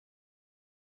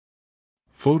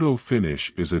Photo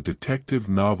Finish is a detective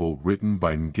novel written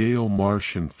by Ngaio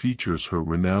Marsh and features her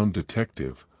renowned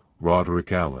detective,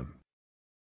 Roderick Alleyn.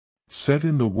 Set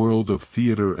in the world of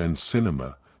theater and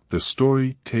cinema, the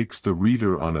story takes the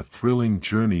reader on a thrilling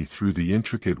journey through the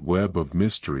intricate web of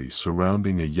mystery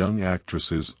surrounding a young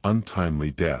actress's untimely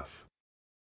death.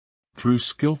 Through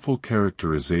skillful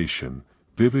characterization,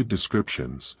 vivid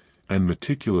descriptions, and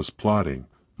meticulous plotting,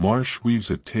 Marsh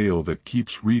weaves a tale that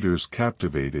keeps readers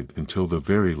captivated until the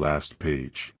very last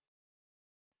page.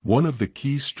 One of the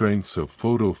key strengths of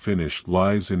Photo Finish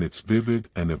lies in its vivid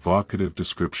and evocative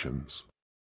descriptions.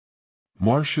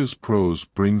 Marsh's prose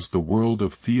brings the world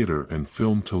of theater and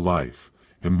film to life,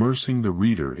 immersing the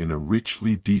reader in a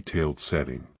richly detailed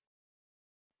setting.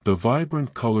 The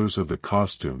vibrant colors of the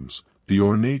costumes, the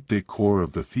ornate decor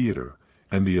of the theater,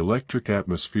 and the electric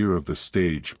atmosphere of the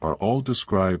stage are all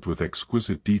described with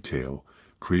exquisite detail,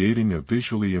 creating a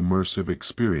visually immersive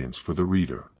experience for the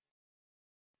reader.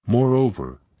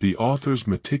 Moreover, the author's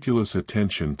meticulous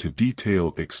attention to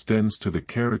detail extends to the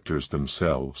characters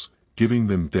themselves, giving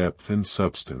them depth and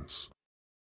substance.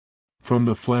 From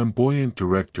the flamboyant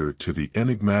director to the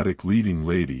enigmatic leading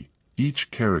lady,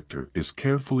 each character is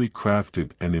carefully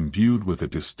crafted and imbued with a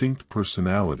distinct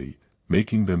personality,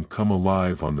 making them come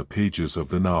alive on the pages of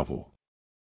the novel.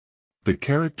 The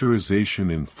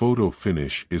characterization in Photo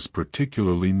Finish is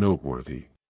particularly noteworthy.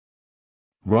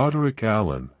 Roderick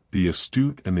Alleyn, the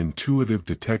astute and intuitive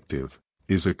detective,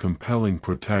 is a compelling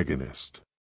protagonist.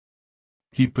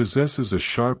 He possesses a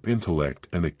sharp intellect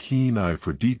and a keen eye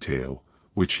for detail,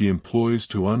 which he employs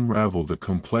to unravel the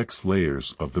complex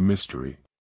layers of the mystery.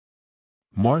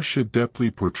 Marsh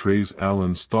adeptly portrays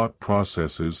Alleyn's thought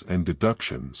processes and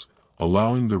deductions,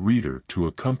 allowing the reader to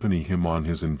accompany him on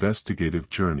his investigative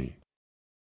journey.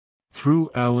 Through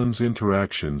Alleyn's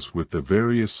interactions with the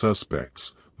various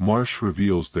suspects, Marsh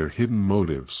reveals their hidden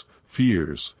motives,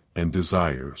 fears, and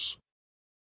desires.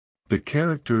 The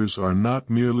characters are not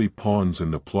merely pawns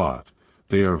in the plot,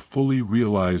 they are fully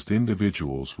realized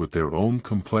individuals with their own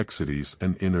complexities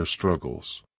and inner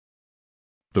struggles.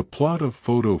 The plot of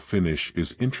Photo Finish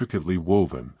is intricately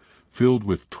woven, filled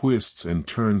with twists and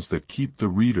turns that keep the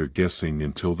reader guessing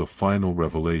until the final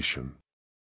revelation.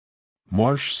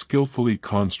 Marsh skillfully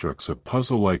constructs a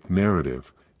puzzle-like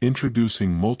narrative,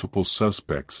 introducing multiple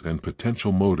suspects and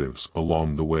potential motives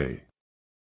along the way.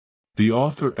 The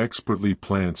author expertly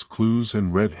plants clues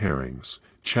and red herrings,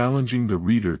 challenging the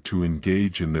reader to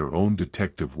engage in their own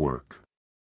detective work.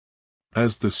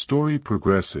 As the story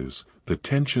progresses, the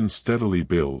tension steadily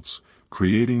builds,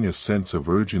 creating a sense of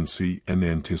urgency and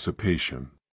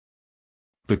anticipation.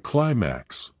 The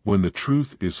climax, when the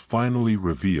truth is finally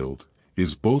revealed,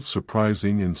 is both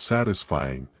surprising and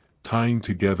satisfying, tying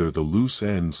together the loose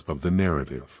ends of the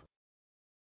narrative.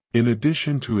 In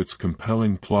addition to its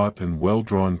compelling plot and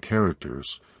well-drawn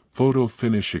characters, Photo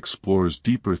Finish explores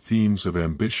deeper themes of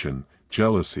ambition,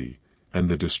 jealousy, and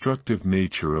the destructive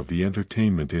nature of the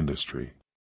entertainment industry.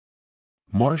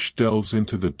 Marsh delves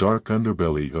into the dark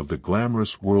underbelly of the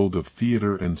glamorous world of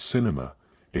theater and cinema,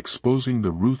 exposing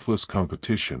the ruthless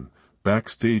competition,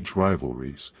 backstage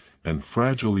rivalries, and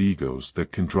fragile egos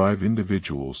that can drive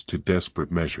individuals to desperate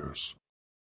measures.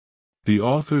 The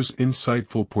author's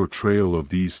insightful portrayal of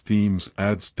these themes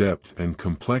adds depth and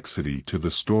complexity to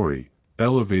the story,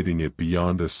 elevating it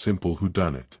beyond a simple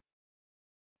whodunit.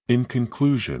 In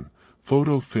conclusion,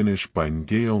 Photo Finish by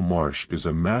Ngaio Marsh is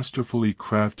a masterfully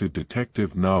crafted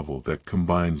detective novel that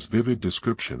combines vivid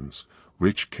descriptions,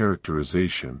 rich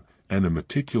characterization, and a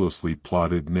meticulously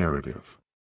plotted narrative.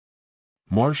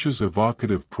 Marsh's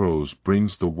evocative prose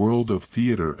brings the world of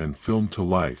theater and film to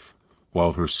life,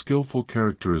 while her skillful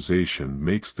characterization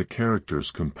makes the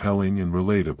characters compelling and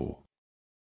relatable.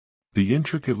 The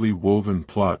intricately woven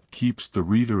plot keeps the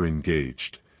reader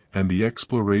engaged, and the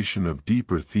exploration of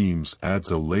deeper themes adds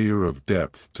a layer of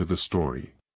depth to the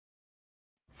story.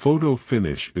 Photo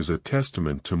Finish is a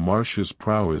testament to Marsh's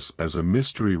prowess as a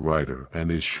mystery writer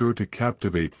and is sure to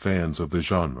captivate fans of the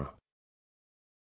genre.